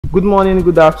Good morning,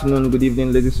 good afternoon, good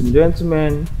evening, ladies and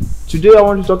gentlemen. Today I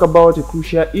want to talk about a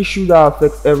crucial issue that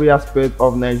affects every aspect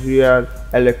of Nigeria's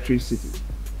electricity.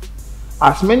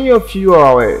 As many of you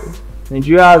are aware,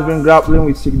 Nigeria has been grappling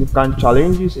with significant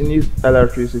challenges in its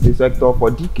electricity sector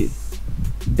for decades,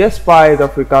 despite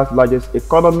Africa's largest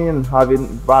economy and having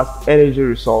vast energy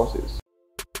resources.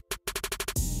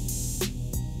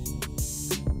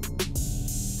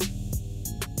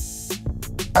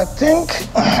 I think,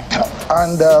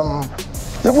 and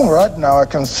even right now I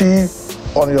can see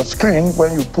on your screen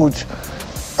when you put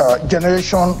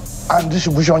generation and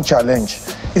distribution challenge.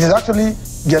 It is actually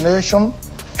generation,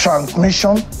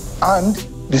 transmission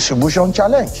and distribution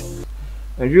challenge.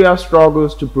 Nigeria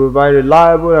struggles to provide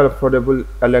reliable and affordable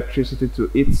electricity to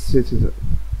its citizens.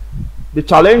 The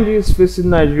challenges facing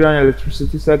Nigerian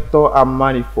electricity sector are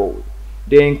manifold.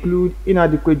 They include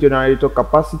inadequate generator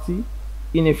capacity,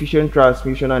 inefficient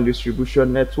transmission and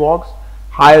distribution networks,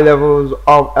 high levels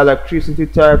of electricity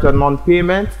theft and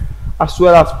non-payment, as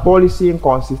well as policy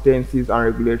inconsistencies and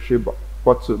regulatory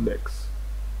bottlenecks.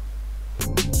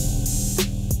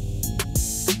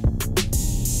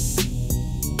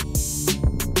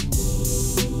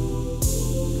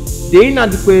 The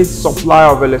inadequate supply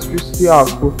of electricity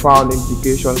has profound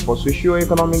implications for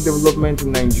socio-economic development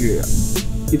in Nigeria.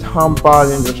 It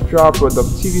hampers industrial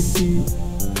productivity,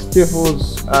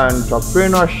 stifles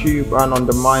entrepreneurship, and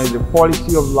undermines the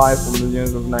quality of life for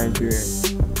millions of Nigerians.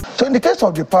 So in the case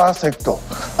of the power sector,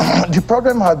 the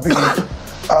problem has been,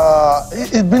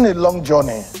 it's been a long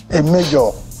journey, a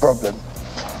major problem.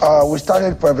 We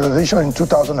started privatization in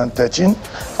 2013.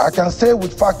 I can say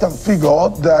with fact and figure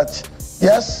that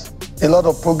yes, a lot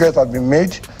of progress has been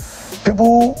made.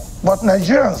 But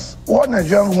Nigerians, what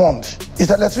Nigerians want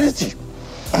is electricity.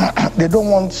 They don't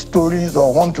want stories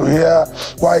or want to hear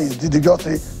why is it. They just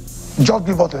say, just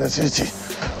give us electricity.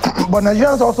 But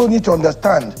Nigerians also need to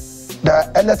understand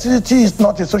that electricity is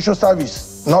not a social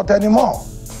service, not anymore.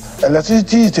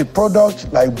 Electricity is a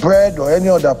product like bread or any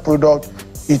other product.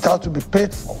 It has to be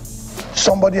paid for.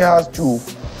 Somebody has to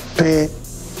pay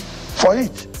for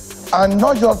it. And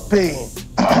not just paying,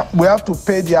 we have to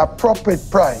pay the appropriate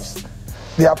price,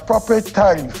 the appropriate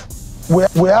tariff.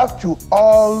 We have to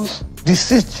all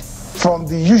desist from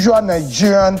the usual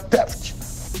Nigerian theft.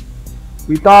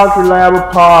 Without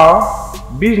reliable power,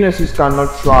 businesses cannot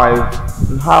thrive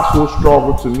and households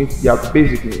struggle to meet their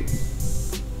basic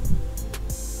needs.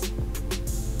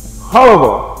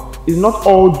 However, it's not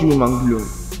all doom and gloom.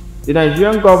 The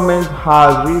Nigerian government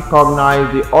has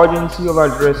recognized the urgency of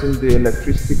addressing the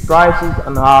electricity crisis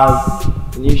and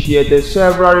has initiated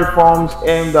several reforms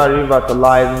aimed at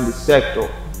revitalizing the sector.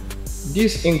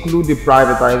 These include the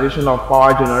privatization of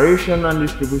power generation and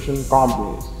distribution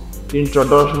companies, the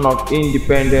introduction of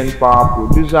independent power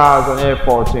producers, and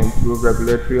efforts to improve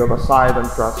regulatory oversight and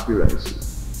transparency.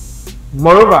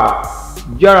 Moreover,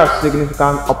 there are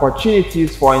significant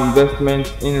opportunities for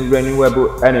investment in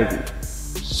renewable energy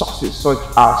sources such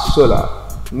as solar,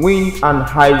 wind, and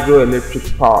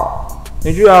hydroelectric power.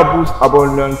 Nigeria boasts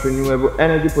abundant renewable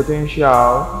energy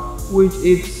potential, which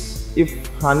if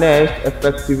harnessed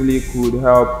effectively could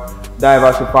help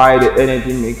diversify the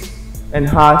energy mix,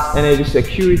 enhance energy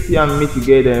security, and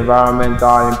mitigate the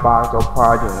environmental impact of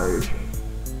power generation.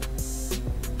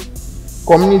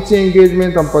 Community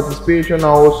engagement and participation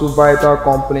are also vital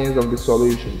components of the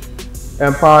solution,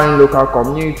 empowering local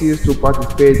communities to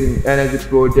participate in energy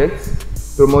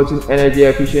projects, promoting energy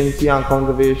efficiency and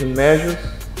conservation measures,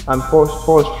 and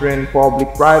fostering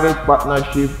public-private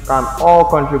partnership can all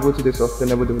contribute to the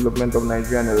sustainable development of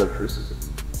Nigerian electricity.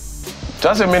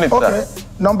 Just a minute, okay. Sir.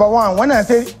 Number one, when I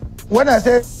say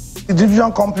the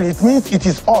division company, it means it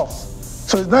is us.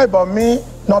 So it's not about me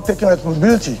not taking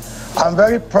responsibility. I'm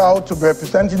very proud to be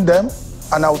representing them,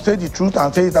 and I will say the truth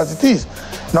and say it as it is.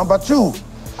 Number two,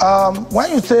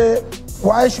 when you say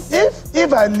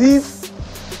if I live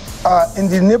in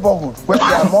the neighborhood where there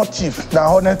are more thieves than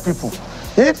honest people,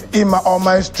 if on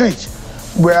my street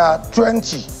we are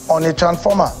 20 on a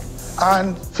transformer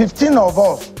and 15 of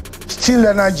us steal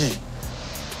energy,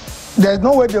 there's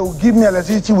no way they will give me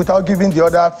electricity without giving the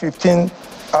other 15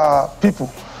 people.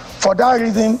 For that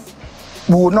reason,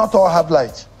 we will not all have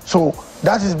light. So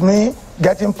that is me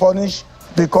getting punished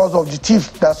because of the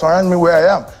thieves that surround me where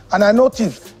I am. And I know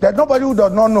thieves. There's nobody who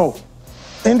does not know.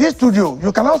 In this studio,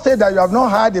 you cannot say that you have not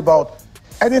heard about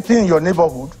anything in your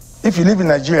neighborhood if you live in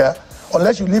Nigeria,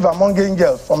 unless you live among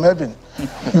angels from heaven.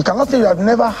 You cannot say you have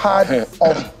never heard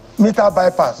of meter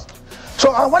bypass.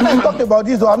 So when I talk about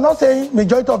this, though, I'm not saying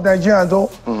majority of Nigerians,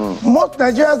 though. Most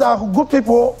Nigerians are good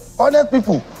people, honest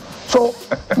people. So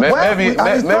maybe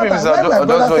Mr.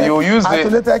 Odosho,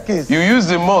 you use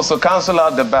the most to cancel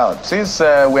out the bad. Since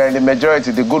we're in the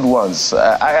majority, the good ones,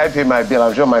 I pay my bill.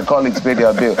 I'm sure my colleagues pay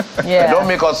their bill. Don't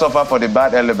make us suffer for the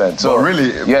bad elements. So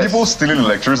really, people stealing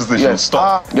electricity should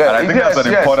stop. And I think that's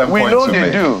an important point to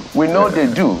make. We know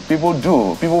they do. People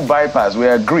do. People bypass. We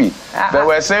agree. But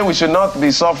we're saying we should not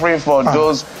be suffering for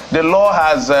those. The law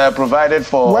has provided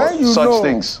for such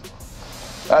things.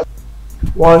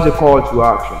 Once a call to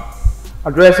action.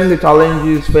 Addressing the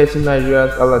challenges facing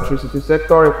Nigeria's electricity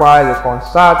sector requires a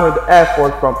concerted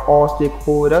effort from all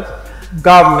stakeholders,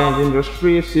 government,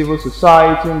 industry, civil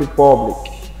society, and the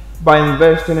public. By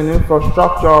investing in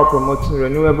infrastructure, promoting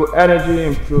renewable energy,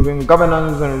 improving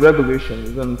governance and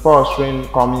regulations, and fostering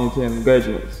community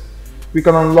engagements, we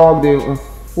can unlock the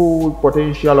full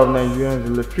potential of Nigeria's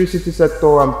electricity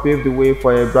sector and pave the way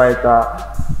for a brighter,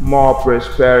 more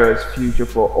prosperous future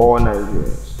for all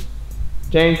Nigerians.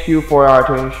 Thank you for your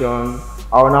attention.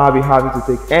 I will now be happy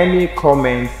to take any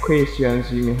comments, questions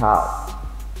you may have.